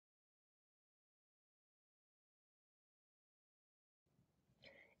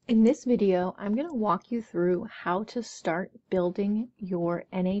In this video, I'm going to walk you through how to start building your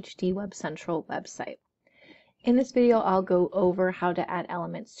NHDWebCentral website. In this video, I'll go over how to add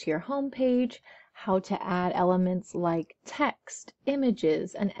elements to your home page, how to add elements like text,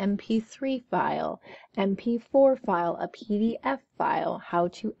 images, an MP3 file, MP4 file, a PDF file, how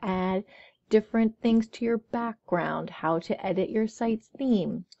to add different things to your background, how to edit your site's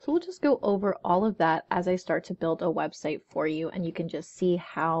theme. So we'll just go over all of that as I start to build a website for you, and you can just see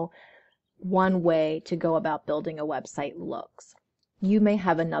how one way to go about building a website looks. You may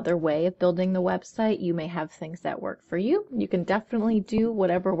have another way of building the website. You may have things that work for you. You can definitely do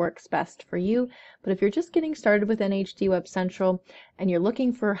whatever works best for you. But if you're just getting started with NHDWebCentral and you're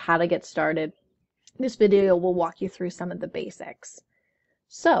looking for how to get started, this video will walk you through some of the basics.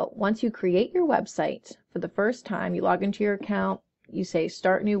 So once you create your website for the first time, you log into your account, you say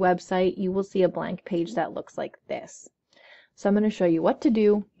start new website, you will see a blank page that looks like this. So I'm going to show you what to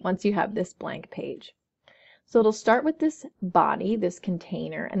do once you have this blank page. So it'll start with this body, this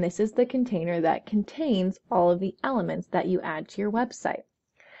container, and this is the container that contains all of the elements that you add to your website.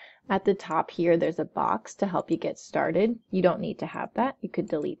 At the top here, there's a box to help you get started. You don't need to have that. You could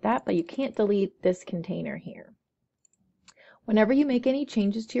delete that, but you can't delete this container here. Whenever you make any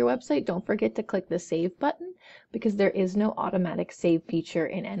changes to your website, don't forget to click the Save button because there is no automatic save feature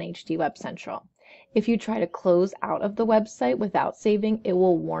in NHDWebCentral. If you try to close out of the website without saving, it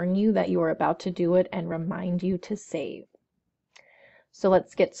will warn you that you are about to do it and remind you to save. So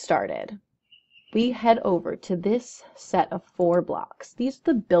let's get started. We head over to this set of 4 blocks. These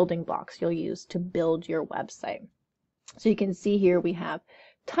are the building blocks you'll use to build your website. So you can see here we have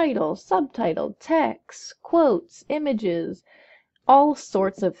title, subtitle, text, quotes, images, all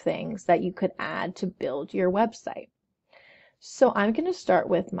sorts of things that you could add to build your website. So I'm going to start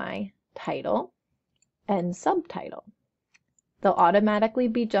with my title and subtitle. They'll automatically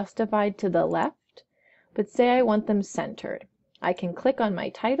be justified to the left, but say I want them centered. I can click on my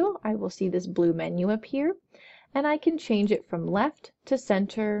title, I will see this blue menu appear, and I can change it from left to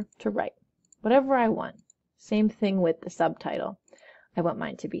center to right, whatever I want. Same thing with the subtitle. I want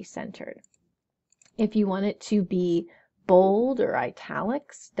mine to be centered. If you want it to be bold or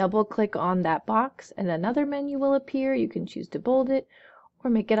italics, double click on that box and another menu will appear. You can choose to bold it or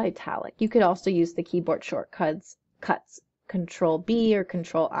make it italic. You could also use the keyboard shortcuts, Control B or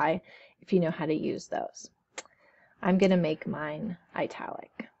Control I, if you know how to use those. I'm going to make mine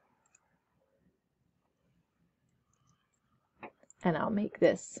italic. And I'll make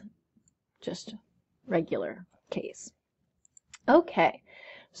this just regular case. Okay,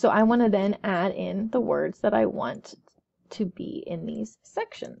 so I want to then add in the words that I want to be in these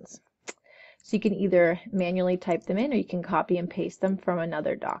sections. So you can either manually type them in or you can copy and paste them from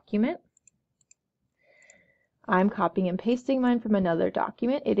another document. I'm copying and pasting mine from another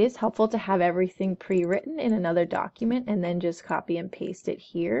document. It is helpful to have everything pre-written in another document and then just copy and paste it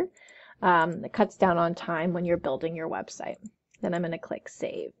here. It cuts down on time when you're building your website. Then I'm going to click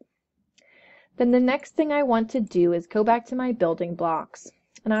Save. Then the next thing I want to do is go back to my building blocks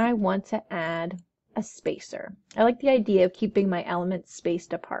and I want to add a spacer. I like the idea of keeping my elements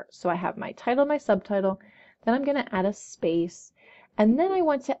spaced apart. So I have my title, my subtitle, then I'm going to add a space, and then I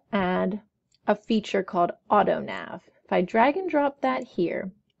want to add a feature called Auto Nav. If I drag and drop that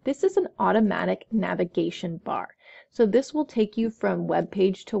here, this is an automatic navigation bar. So this will take you from web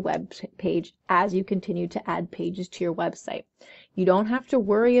page to web page as you continue to add pages to your website. You don't have to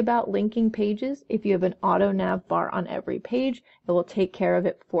worry about linking pages. If you have an auto nav bar on every page, it will take care of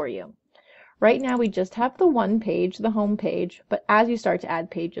it for you. Right now we just have the one page, the home page, but as you start to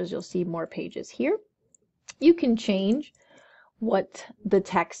add pages, you'll see more pages here. You can change what the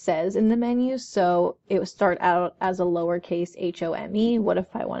text says in the menu, so it will start out as a lowercase HOME. What if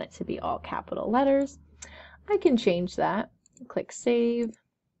I want it to be all capital letters? I can change that. Click Save,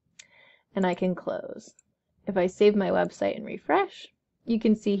 and I can close. If I save my website and refresh, you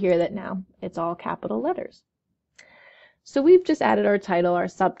can see here that now it's all capital letters. So we've just added our title, our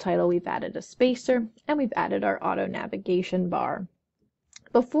subtitle, we've added a spacer, and we've added our auto navigation bar.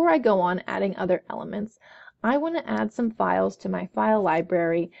 Before I go on adding other elements, I want to add some files to my file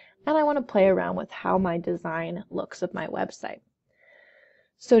library, and I want to play around with how my design looks of my website.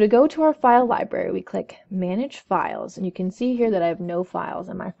 So to go to our file library, we click Manage Files, and you can see here that I have no files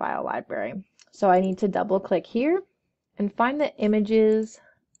in my file library. So I need to double click here and find the images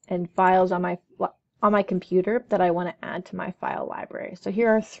and files on my computer that I want to add to my file library. So here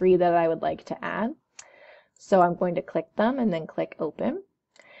are 3 that I would like to add. So I'm going to click them and then click Open.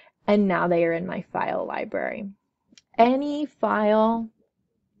 And now they are in my file library. Any file,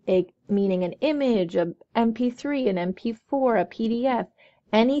 meaning an image, an MP3, an MP4, a PDF,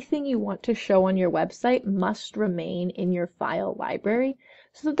 Anything you want to show on your website must remain in your file library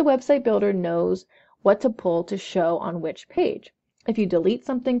so that the website builder knows what to pull to show on which page. If you delete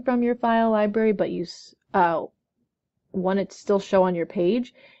something from your file library but you want it to still show on your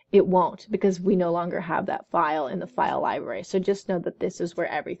page, it won't, because we no longer have that file in the file library. So just know that this is where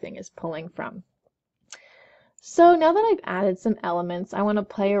everything is pulling from. So now that I've added some elements, I want to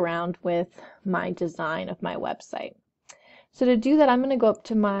play around with my design of my website. So to do that, I'm going to go up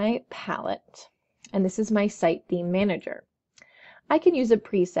to my palette, and this is my site theme manager. I can use a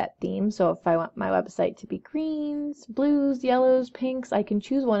preset theme, so if I want my website to be greens, blues, yellows, pinks, I can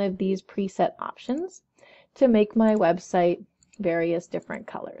choose one of these preset options to make my website various different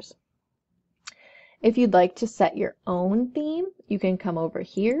colors. If you'd like to set your own theme, you can come over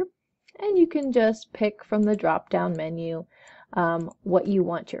here and you can just pick from the drop-down menu what you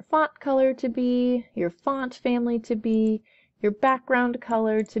want your font color to be, your font family to be, your background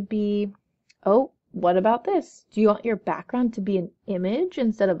color to be. Oh, what about this? Do you want your background to be an image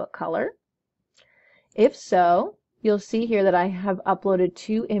instead of a color? If so, you'll see here that I have uploaded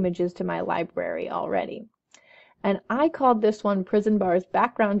 2 images to my library already. And I called this one Prison Bar's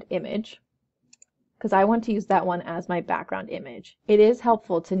background image because I want to use that one as my background image. It is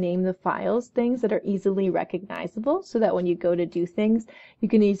helpful to name the files things that are easily recognizable so that when you go to do things, you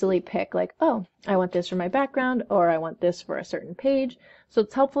can easily pick like, oh, I want this for my background, or I want this for a certain page. So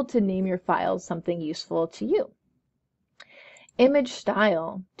it's helpful to name your files something useful to you. Image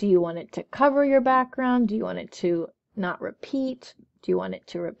style. Do you want it to cover your background? Do you want it to not repeat? Do you want it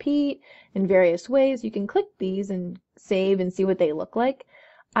to repeat in various ways? You can click these and save and see what they look like.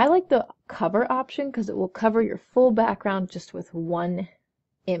 I like the cover option because it will cover your full background just with one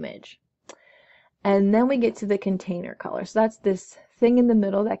image. And then we get to the container color. So that's this thing in the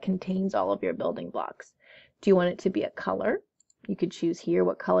middle that contains all of your building blocks. Do you want it to be a color? You could choose here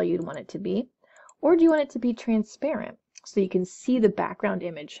what color you'd want it to be. Or do you want it to be transparent so you can see the background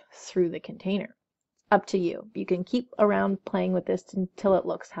image through the container? Up to you. You can keep around playing with this until it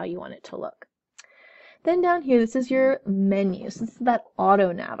looks how you want it to look. Then down here, this is your menu. So this is that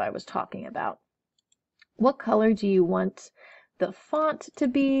auto nav I was talking about. What color do you want the font to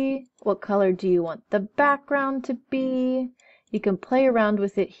be? What color do you want the background to be? You can play around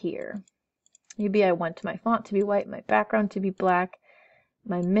with it here. Maybe I want my font to be white, my background to be black,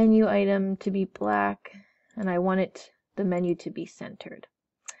 my menu item to be black, and I want the menu to be centered.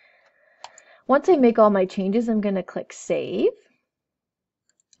 Once I make all my changes, I'm going to click Save.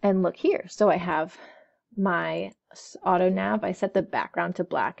 And look here. So I have my auto nav. I set the background to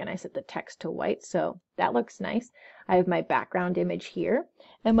black and I set the text to white, so that looks nice. I have my background image here,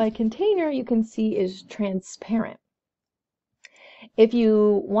 and my container, you can see, is transparent. If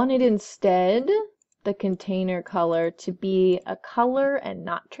you wanted instead the container color to be a color and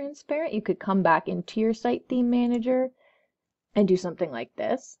not transparent, you could come back into your site theme manager and do something like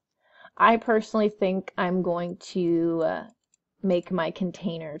this. I personally think I'm going to make my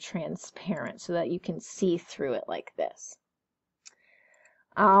container transparent so that you can see through it like this.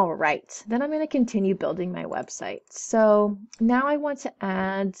 All right, then I'm going to continue building my website. So now I want to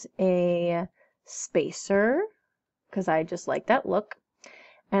add a spacer because I just like that look.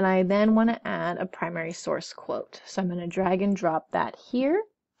 And I then want to add a primary source quote. So I'm going to drag and drop that here.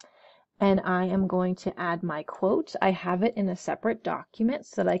 And I am going to add my quote. I have it in a separate document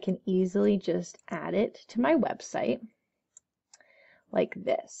so that I can easily just add it to my website like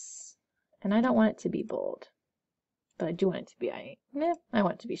this. And I don't want it to be bold, but I do want it to be, I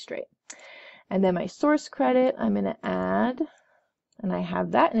want it to be straight. And then my source credit, I'm going to add, and I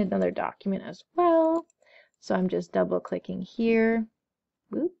have that in another document as well. So I'm just double clicking here.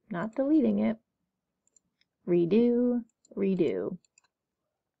 Oop, not deleting it. Redo, redo.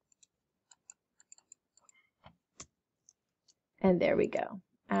 And there we go.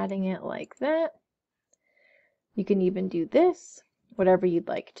 Adding it like that. You can even do this, whatever you'd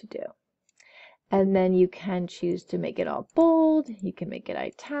like to do. And then you can choose to make it all bold. You can make it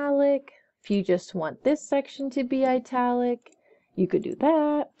italic. If you just want this section to be italic, you could do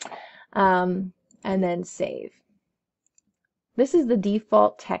that. And then save. This is the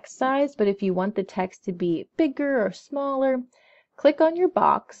default text size, but if you want the text to be bigger or smaller, click on your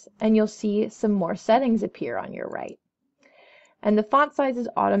box and you'll see some more settings appear on your right. And the font size is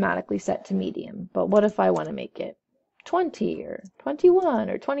automatically set to medium, but what if I want to make it 20 or 21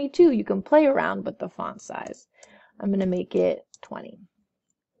 or 22? You can play around with the font size. I'm going to make it 20.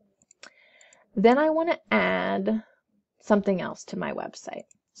 Then I want to add something else to my website.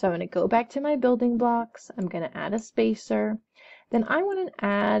 So I'm going to go back to my building blocks. I'm going to add a spacer. Then I want to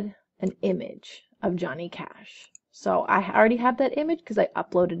add an image of Johnny Cash. So I already have that image because I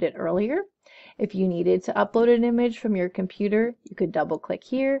uploaded it earlier. If you needed to upload an image from your computer, you could double click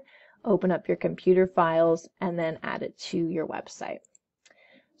here, open up your computer files, and then add it to your website.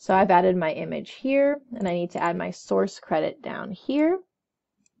 So I've added my image here, and I need to add my source credit down here.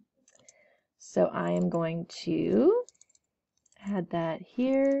 So I am going to add that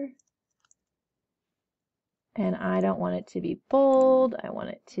here. And I don't want it to be bold, I want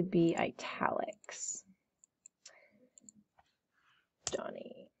it to be italics.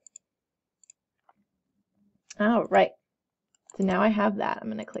 Johnny. All right, so now I have that. I'm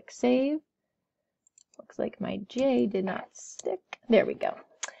going to click save. Looks like my J did not stick. There we go.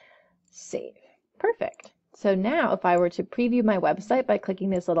 Save. Perfect. So now if I were to preview my website by clicking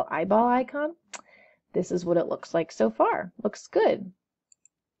this little eyeball icon, this is what it looks like so far. Looks good.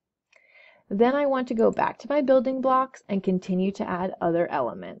 Then I want to go back to my building blocks and continue to add other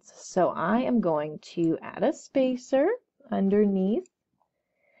elements. So I am going to add a spacer underneath,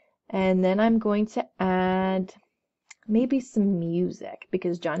 and then I'm going to add maybe some music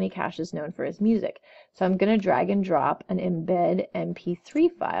because Johnny Cash is known for his music. So I'm going to drag and drop an embed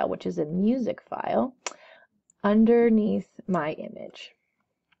MP3 file, which is a music file, underneath my image.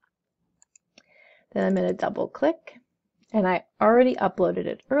 Then I'm going to double click, and I already uploaded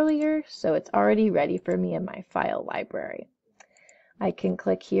it earlier, so it's already ready for me in my file library. I can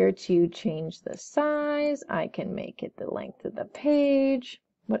click here to change the size. I can make it the length of the page,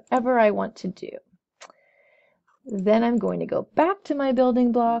 whatever I want to do. Then I'm going to go back to my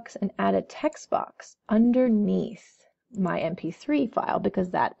building blocks and add a text box underneath my MP3 file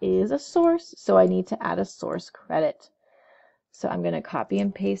because that is a source, so I need to add a source credit. So I'm going to copy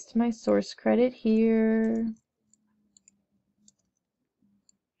and paste my source credit here.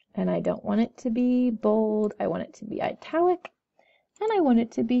 And I don't want it to be bold, I want it to be italic, and I want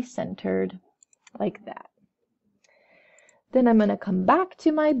it to be centered like that. Then I'm going to come back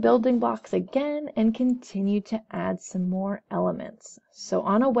to my building blocks again and continue to add some more elements. So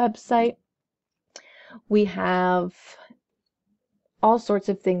on a website, we have all sorts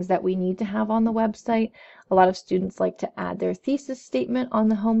of things that we need to have on the website. A lot of students like to add their thesis statement on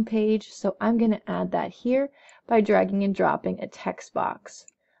the home page, so I'm going to add that here by dragging and dropping a text box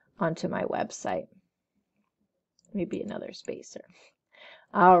onto my website. Maybe another spacer.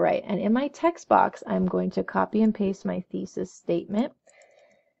 All right, and in my text box, I'm going to copy and paste my thesis statement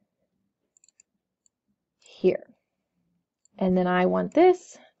here. And then I want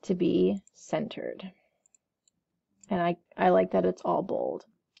this to be centered. And I like that it's all bold.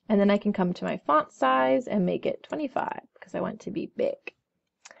 And then I can come to my font size and make it 25 because I want it to be big.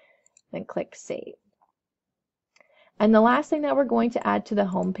 Then click Save. And the last thing that we're going to add to the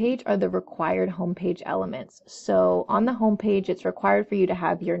home page are the required homepage elements. So on the home page, it's required for you to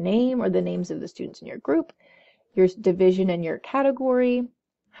have your name or the names of the students in your group, your division and your category,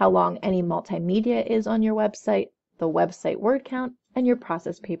 how long any multimedia is on your website, the website word count, and your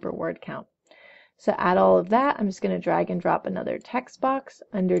process paper word count. So add all of that. I'm just going to drag and drop another text box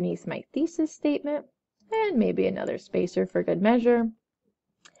underneath my thesis statement and maybe another spacer for good measure.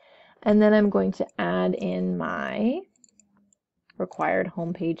 And then I'm going to add in my required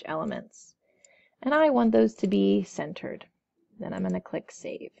homepage elements. And I want those to be centered. Then I'm going to click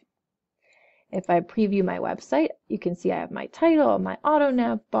Save. If I preview my website, you can see I have my title, my auto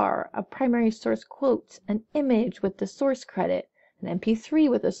nav bar, a primary source quote, an image with the source credit, an MP3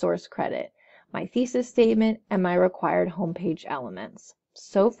 with a source credit, my thesis statement, and my required homepage elements.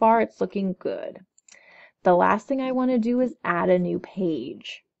 So far, it's looking good. The last thing I want to do is add a new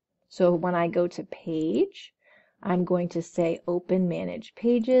page. So when I go to Page, I'm going to say Open Manage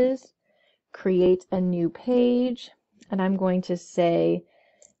Pages, create a new page, and I'm going to say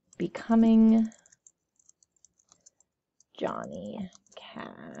Becoming Johnny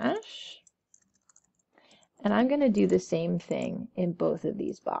Cash. And I'm going to do the same thing in both of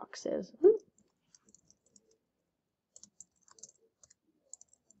these boxes. Ooh.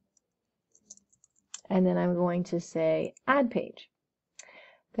 And then I'm going to say Add Page.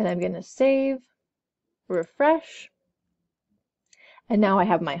 Then I'm going to save, refresh, and now I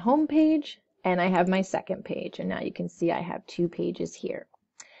have my home page and I have my second page, and now you can see I have two pages here.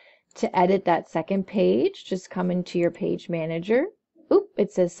 To edit that second page, just come into your page manager. Oop,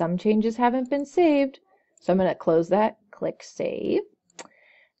 it says some changes haven't been saved, so I'm going to close that, click Save,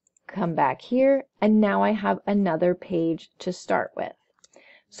 come back here, and now I have another page to start with.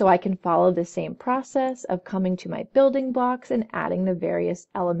 So I can follow the same process of coming to my building blocks and adding the various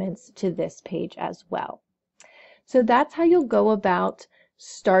elements to this page as well. So that's how you'll go about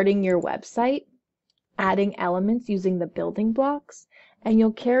starting your website, adding elements using the building blocks, and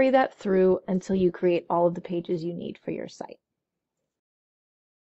you'll carry that through until you create all of the pages you need for your site.